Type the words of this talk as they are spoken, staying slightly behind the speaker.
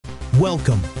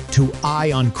Welcome to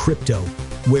Eye on Crypto,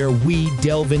 where we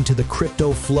delve into the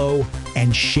crypto flow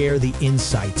and share the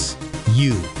insights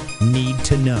you need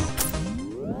to know.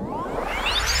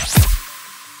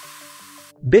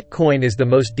 Bitcoin is the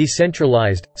most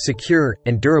decentralized, secure,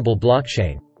 and durable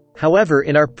blockchain. However,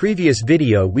 in our previous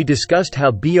video we discussed how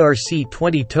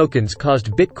BRC-20 tokens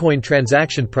caused Bitcoin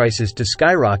transaction prices to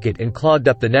skyrocket and clogged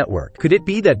up the network. Could it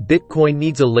be that Bitcoin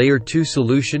needs a Layer 2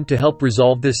 solution to help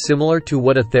resolve this, similar to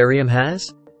what Ethereum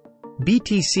has?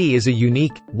 BTC is a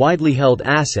unique, widely held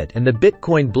asset, and the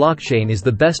Bitcoin blockchain is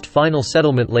the best final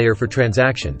settlement layer for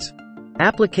transactions.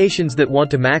 Applications that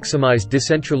want to maximize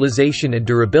decentralization and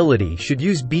durability should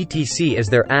use BTC as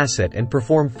their asset and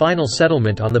perform final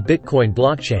settlement on the Bitcoin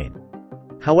blockchain.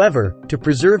 However, to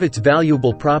preserve its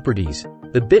valuable properties,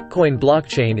 the Bitcoin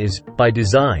blockchain is, by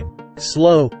design,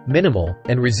 slow, minimal,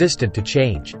 and resistant to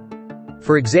change.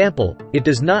 For example, it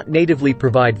does not natively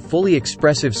provide fully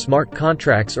expressive smart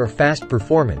contracts or fast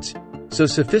performance, so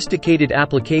sophisticated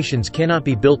applications cannot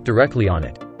be built directly on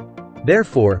it.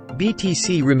 Therefore,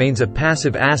 BTC remains a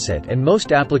passive asset, and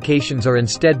most applications are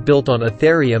instead built on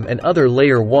Ethereum and other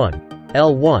Layer 1,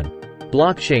 L1,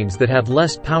 blockchains that have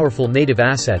less powerful native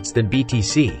assets than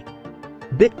BTC.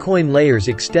 Bitcoin layers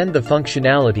extend the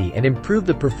functionality and improve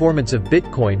the performance of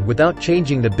Bitcoin without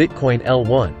changing the Bitcoin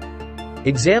L1.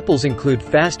 Examples include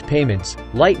fast payments,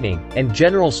 Lightning, and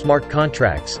general smart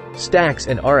contracts, stacks,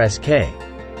 and RSK.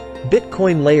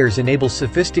 Bitcoin layers enable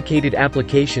sophisticated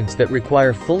applications that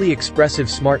require fully expressive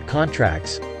smart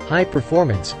contracts, high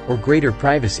performance, or greater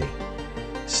privacy.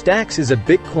 Stacks is a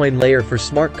Bitcoin layer for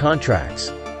smart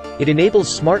contracts. It enables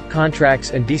smart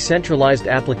contracts and decentralized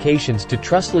applications to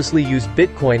trustlessly use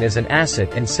Bitcoin as an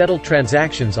asset and settle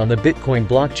transactions on the Bitcoin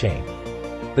blockchain.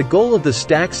 The goal of the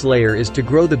Stacks layer is to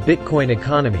grow the Bitcoin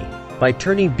economy by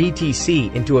turning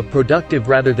BTC into a productive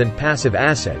rather than passive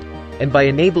asset, and by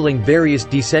enabling various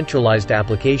decentralized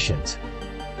applications.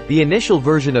 The initial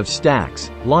version of Stacks,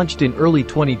 launched in early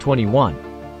 2021.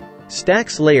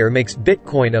 Stacks layer makes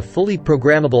Bitcoin a fully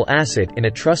programmable asset in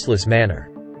a trustless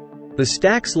manner. The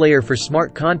Stacks layer for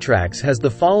smart contracts has the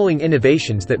following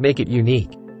innovations that make it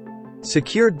unique.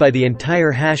 Secured by the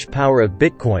entire hash power of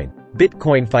Bitcoin,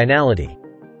 Bitcoin finality.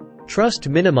 Trust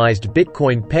minimized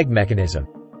Bitcoin peg mechanism.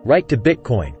 Right to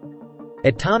Bitcoin.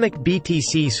 Atomic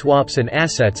BTC swaps and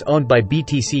assets owned by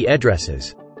BTC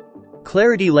addresses.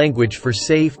 Clarity language for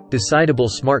safe, decidable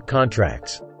smart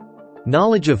contracts.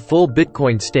 Knowledge of full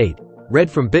Bitcoin state, read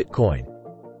from Bitcoin.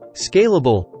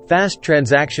 Scalable, fast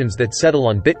transactions that settle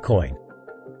on Bitcoin.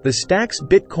 The Stacks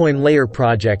Bitcoin Layer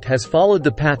project has followed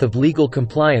the path of legal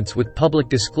compliance with public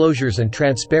disclosures and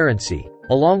transparency,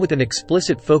 along with an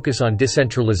explicit focus on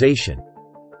decentralization.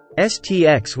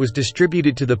 STX was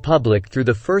distributed to the public through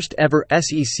the first ever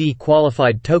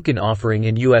SEC-qualified token offering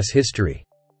in U.S. history.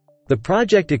 The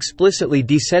project explicitly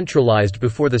decentralized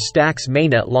before the Stacks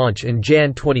mainnet launch in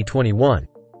Jan 2021.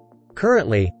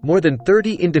 Currently, more than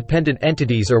 30 independent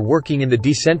entities are working in the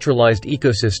decentralized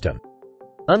ecosystem.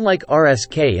 Unlike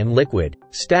RSK and Liquid,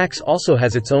 Stacks also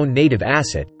has its own native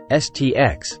asset,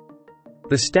 STX.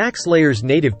 The Stacks layer's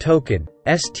native token,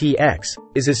 STX,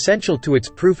 is essential to its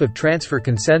proof of transfer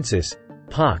consensus,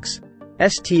 POX.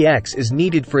 STX is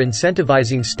needed for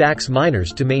incentivizing Stacks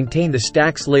miners to maintain the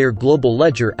Stacks layer global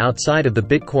ledger outside of the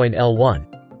Bitcoin L1.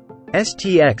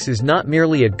 STX is not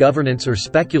merely a governance or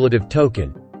speculative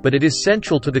token, but it is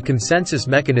central to the consensus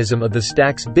mechanism of the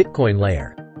Stacks Bitcoin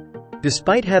layer.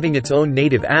 Despite having its own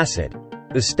native asset,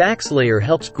 the Stacks layer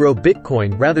helps grow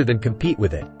Bitcoin rather than compete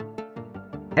with it.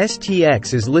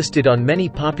 STX is listed on many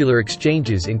popular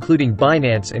exchanges including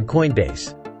Binance and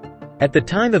Coinbase. At the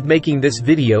time of making this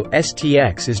video,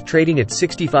 STX is trading at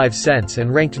 65 cents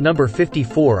and ranked number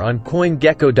 54 on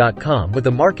CoinGecko.com with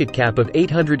a market cap of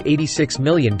 $886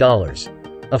 million.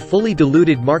 A fully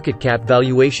diluted market cap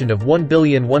valuation of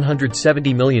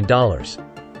 $1,170 million.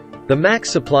 The max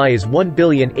supply is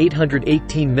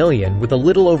 1,818,000,000 with a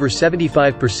little over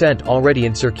 75% already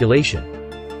in circulation.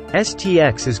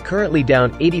 STX is currently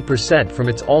down 80% from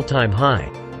its all-time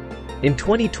high. In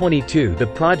 2022, the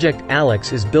project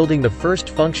Alex is building the first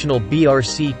functional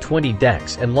BRC-20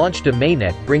 DEX and launched a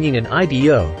mainnet bringing an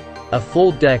IDO, a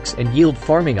full DEX and yield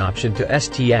farming option to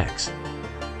STX.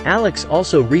 Alex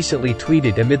also recently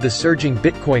tweeted amid the surging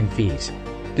Bitcoin fees.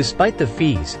 Despite the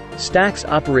fees, Stacks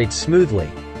operates smoothly.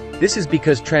 This is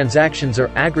because transactions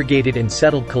are aggregated and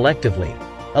settled collectively,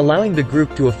 allowing the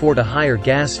group to afford a higher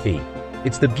gas fee.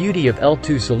 It's the beauty of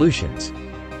L2's solutions.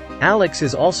 Alex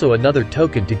is also another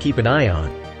token to keep an eye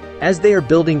on, as they are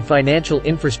building financial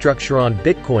infrastructure on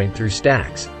Bitcoin through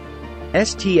Stacks.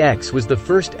 STX was the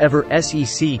first ever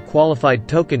SEC-qualified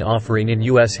token offering in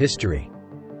U.S. history.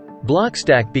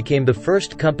 Blockstack became the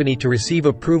first company to receive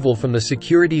approval from the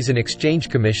Securities and Exchange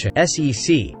Commission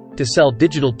 (SEC) to sell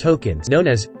digital tokens known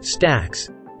as stacks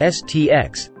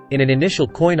 (STX) in an initial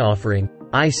coin offering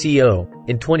 (ICO)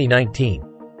 in 2019.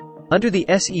 Under the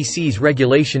SEC's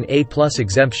Regulation A+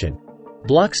 exemption,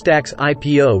 Blockstack's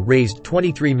IPO raised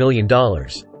 $23 million.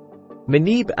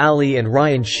 Manib Ali and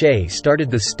Ryan Shea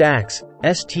started the Stacks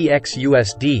 (STX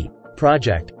USD)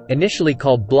 project, initially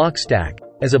called Blockstack,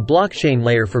 as a blockchain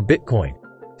layer for Bitcoin.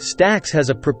 Stacks has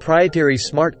a proprietary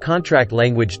smart contract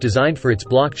language designed for its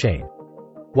blockchain.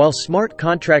 While smart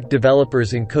contract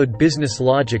developers encode business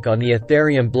logic on the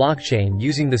Ethereum blockchain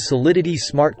using the Solidity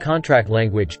smart contract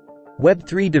language,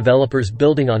 Web3 developers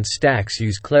building on Stacks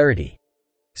use Clarity.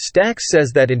 Stacks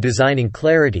says that in designing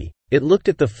Clarity, it looked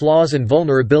at the flaws and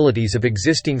vulnerabilities of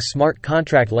existing smart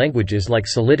contract languages like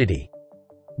Solidity.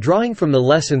 Drawing from the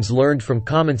lessons learned from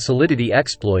common Solidity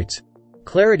exploits,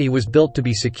 Clarity was built to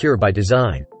be secure by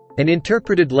design. An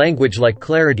interpreted language like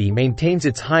Clarity maintains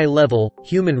its high-level,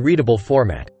 human-readable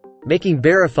format, making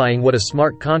verifying what a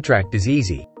smart contract is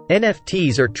easy.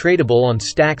 NFTs are tradable on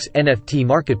Stacks NFT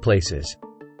marketplaces.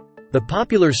 The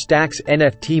popular Stacks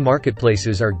NFT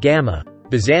marketplaces are Gamma,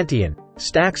 Byzantium,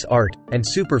 Stacks Art, and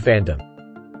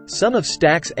Superfandom. Some of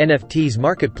Stacks NFT's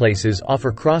marketplaces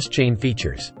offer cross-chain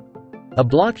features. A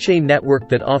blockchain network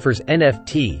that offers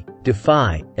NFT,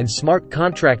 DeFi, and smart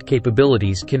contract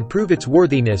capabilities can prove its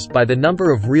worthiness by the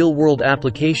number of real-world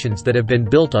applications that have been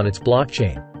built on its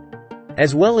blockchain.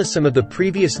 As well as some of the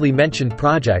previously mentioned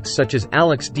projects such as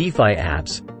Alex DeFi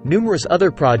apps, numerous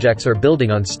other projects are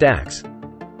building on Stacks.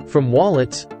 From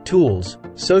wallets, tools,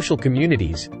 social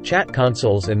communities, chat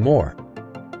consoles and more.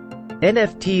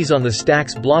 NFTs on the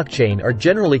Stacks blockchain are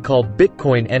generally called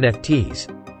Bitcoin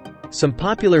NFTs. Some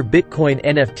popular Bitcoin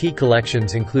NFT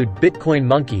collections include Bitcoin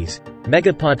Monkeys,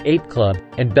 Megapont Ape Club,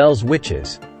 and Bell's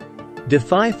Witches.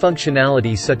 DeFi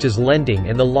functionalities such as lending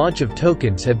and the launch of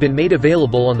tokens have been made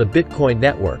available on the Bitcoin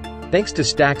network, thanks to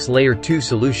Stacks Layer 2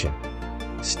 solution.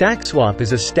 StackSwap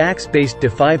is a Stacks-based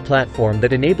DeFi platform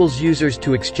that enables users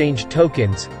to exchange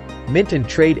tokens, mint and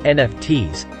trade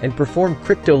NFTs, and perform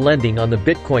crypto lending on the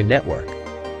Bitcoin network.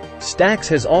 Stacks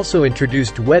has also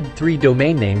introduced Web3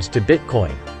 domain names to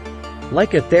Bitcoin.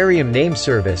 Like Ethereum name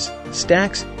service,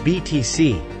 Stacks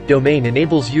BTC domain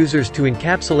enables users to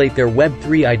encapsulate their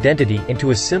Web3 identity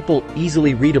into a simple,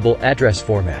 easily readable address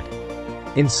format.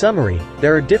 In summary,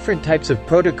 there are different types of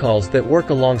protocols that work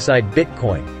alongside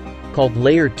Bitcoin, called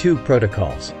Layer 2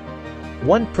 protocols.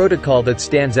 One protocol that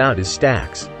stands out is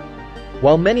Stacks.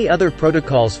 While many other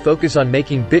protocols focus on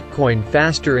making Bitcoin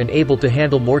faster and able to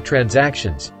handle more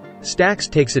transactions, Stacks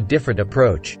takes a different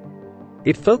approach.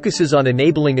 It focuses on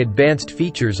enabling advanced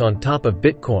features on top of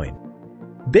Bitcoin.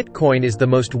 Bitcoin is the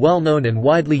most well-known and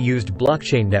widely used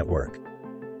blockchain network.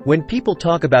 When people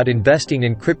talk about investing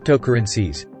in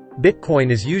cryptocurrencies, Bitcoin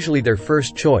is usually their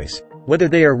first choice, whether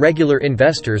they are regular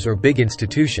investors or big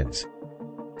institutions.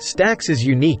 Stacks is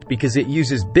unique because it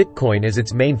uses Bitcoin as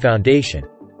its main foundation.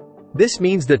 This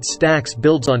means that Stacks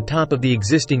builds on top of the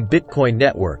existing Bitcoin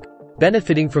network,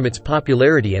 benefiting from its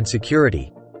popularity and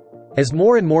security. As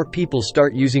more and more people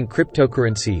start using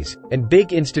cryptocurrencies, and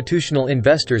big institutional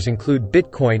investors include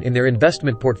Bitcoin in their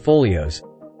investment portfolios,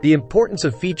 the importance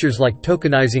of features like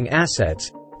tokenizing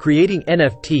assets, creating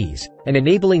NFTs, and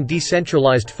enabling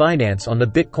decentralized finance on the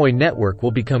Bitcoin network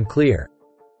will become clear.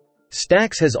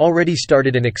 Stacks has already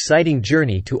started an exciting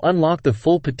journey to unlock the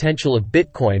full potential of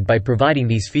Bitcoin by providing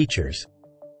these features.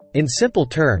 In simple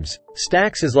terms,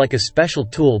 Stacks is like a special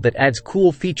tool that adds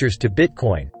cool features to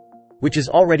Bitcoin, which is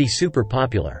already super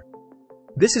popular.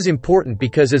 This is important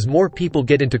because as more people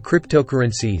get into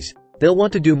cryptocurrencies, they'll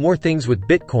want to do more things with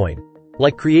Bitcoin,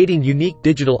 like creating unique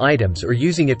digital items or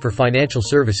using it for financial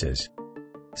services.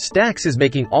 Stacks is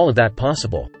making all of that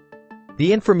possible.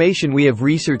 The information we have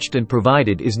researched and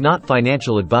provided is not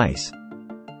financial advice.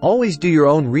 Always do your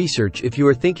own research if you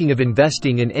are thinking of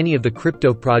investing in any of the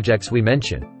crypto projects we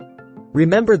mention.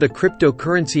 Remember, the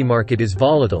cryptocurrency market is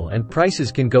volatile and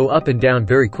prices can go up and down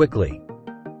very quickly.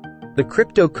 The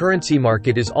cryptocurrency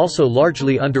market is also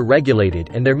largely under-regulated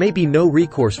and there may be no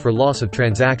recourse for loss of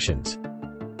transactions.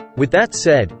 With that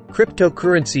said,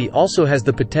 cryptocurrency also has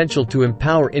the potential to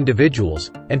empower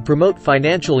individuals and promote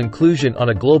financial inclusion on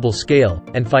a global scale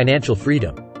and financial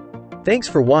freedom. Thanks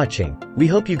for watching. We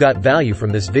hope you got value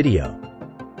from this video.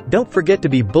 Don't forget to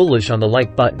be bullish on the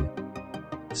like button.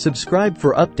 Subscribe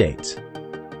for updates.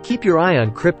 Keep your eye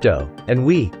on crypto, and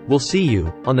we will see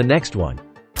you on the next one.